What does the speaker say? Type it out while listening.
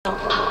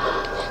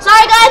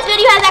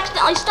guys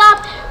accidentally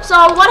stopped. So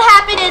what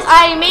happened is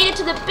I made it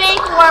to the bank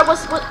where I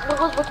was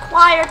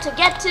required to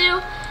get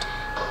to.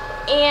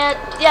 And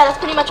yeah, that's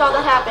pretty much all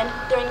that happened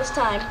during this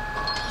time.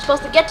 You're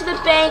supposed to get to the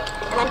bank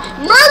and then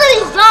murder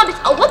these zombies.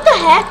 Oh, what the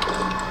heck?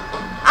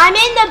 I'm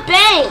in the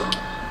bank.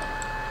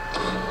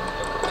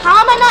 How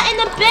am I not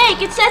in the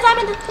bank? It says I'm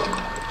in the...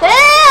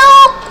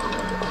 Help!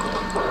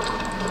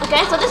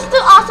 Okay, so this is the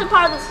awesome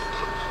part of this.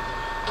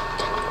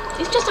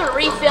 These just are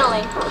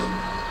refilling.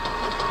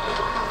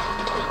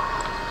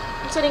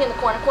 I'm sitting in the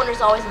corner.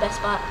 Corner's always the best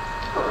spot.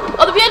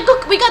 Oh, we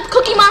got the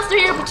Cookie Monster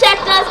here to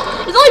protect us.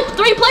 There's only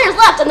 3 players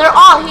left, and they're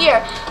all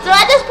here. So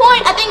at this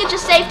point, I think it's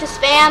just safe to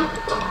spam.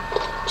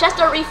 Chests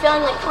are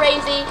refilling like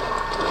crazy.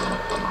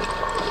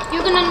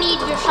 You're gonna need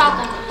your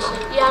shotgun.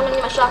 Yeah, I'm gonna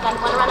need my shotgun.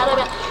 I'm gonna run out of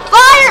it.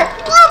 Fire!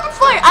 Open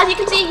fire! As you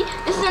can see,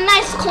 this is a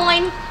nice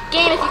coin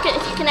game if you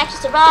can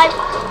actually survive.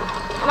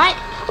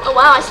 Oh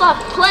wow, I still have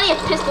plenty of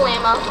pistol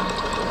ammo.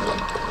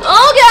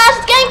 Oh gosh,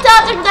 it's getting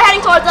tough. They're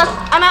heading towards us.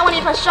 I might want to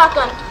use my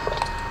shotgun.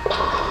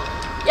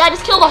 Yeah, I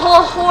just killed a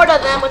whole horde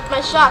of them with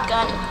my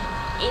shotgun.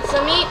 Eat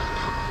some meat.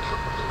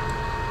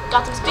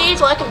 Got some speed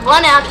so I can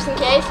run out just in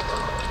case.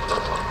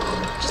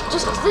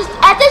 Just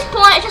at this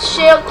point, I just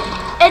shoot.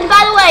 And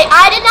by the way,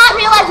 I did not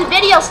realize the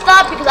video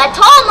stopped because I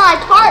told my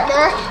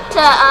partner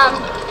to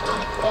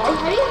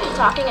Are you even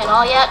talking at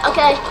all yet?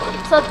 Okay,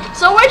 so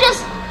we're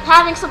just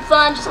having some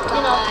fun. Just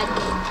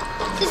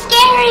This is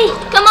scary.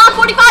 Come on,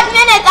 45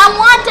 minutes. I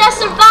want to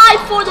survive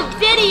for the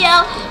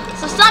video.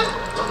 So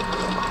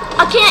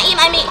I can't eat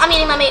my meat. I'm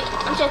eating my meat.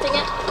 I'm chancing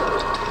it.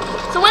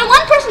 So when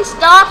one person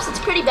stops,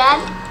 it's pretty bad.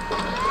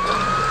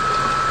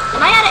 Am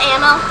I out of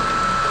ammo?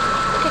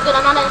 Okay, good.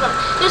 I'm not out of ammo.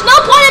 There's no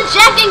point in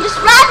checking. Just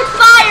rapid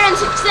fire in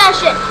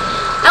succession.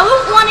 I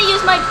won't want to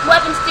use my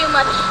weapons too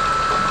much.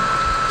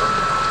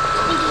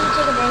 I think you should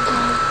take a break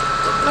now.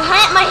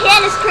 My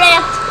hand is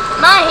cramped.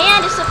 My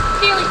hand is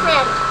severely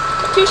cramped.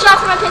 2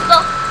 shots from my pistol.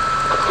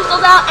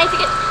 Pistol's out. I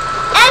think it.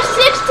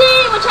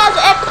 M16, which has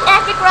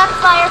epic rapid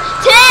fire.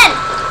 10.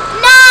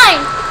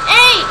 9,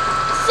 8,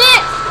 6.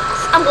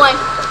 I'm going.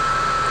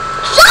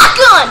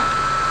 Shotgun!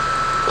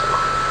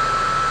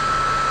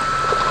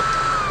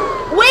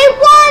 We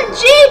won!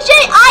 GG!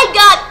 I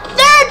got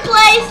 3rd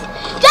place!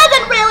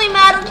 Doesn't really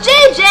matter.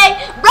 GG!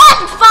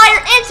 Rapid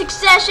fire in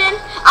succession.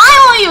 I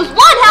only used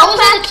 1 health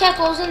pack.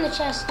 What was in the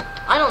chest?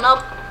 I don't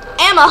know.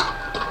 Ammo.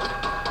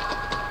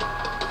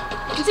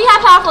 You can see how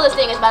powerful this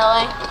thing is, by the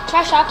way.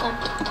 Try shotgun.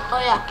 Oh,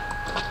 yeah.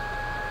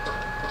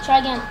 Try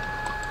again.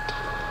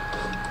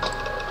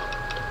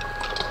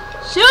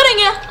 Shooting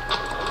you.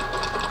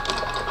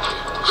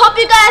 Hope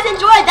you guys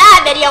enjoyed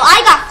that video.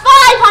 I got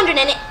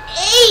 508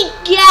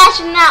 cash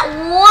in that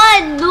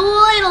one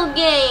little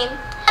game.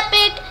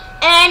 Epic.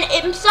 And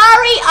I'm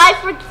sorry.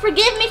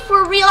 Forgive me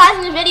for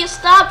realizing the video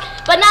stopped.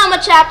 But not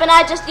much happened.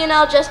 I just,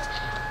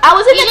 I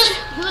was in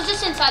He was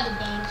just inside the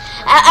bank.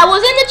 I was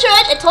in the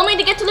church. It told me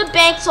to get to the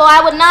bank so I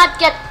would not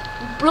get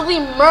really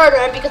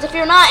murdered. Because if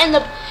you're not in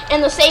the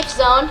safe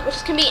zone,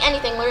 which can be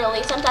anything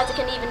literally, sometimes it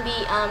can even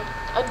be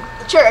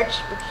the church,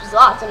 which is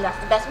awesome. That's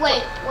the best.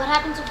 Wait, what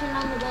happens if you're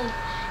not in the bank?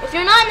 If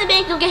you're not in the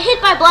bank, you'll get hit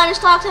by blindness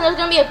talks, and there's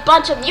gonna be a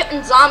bunch of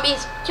mutant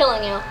zombies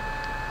killing you.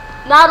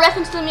 Not a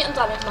reference to the mutant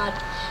zombies mod.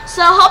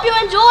 So hope you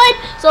enjoyed.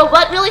 So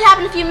what really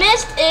happened if you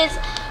missed is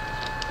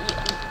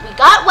we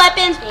got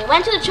weapons, we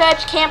went to the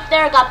church, camped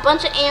there, got a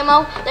bunch of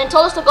ammo, then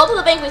told us to go to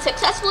the bank. We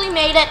successfully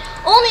made it.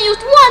 Only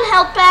used 1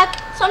 health pack,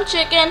 some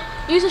chicken,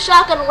 used a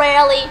shotgun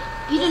rarely.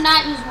 You did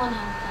not use 1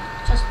 health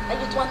pack. Just I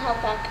used 1 health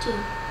pack.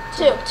 2.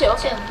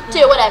 Okay.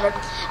 2, whatever.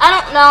 I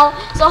don't know.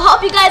 So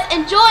hope you guys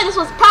enjoyed. This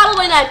was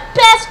probably my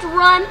best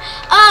run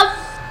of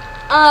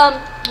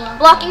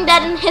Walking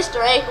Dead in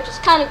history, which is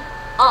kind of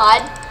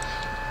odd.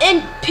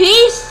 And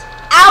peace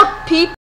out, people.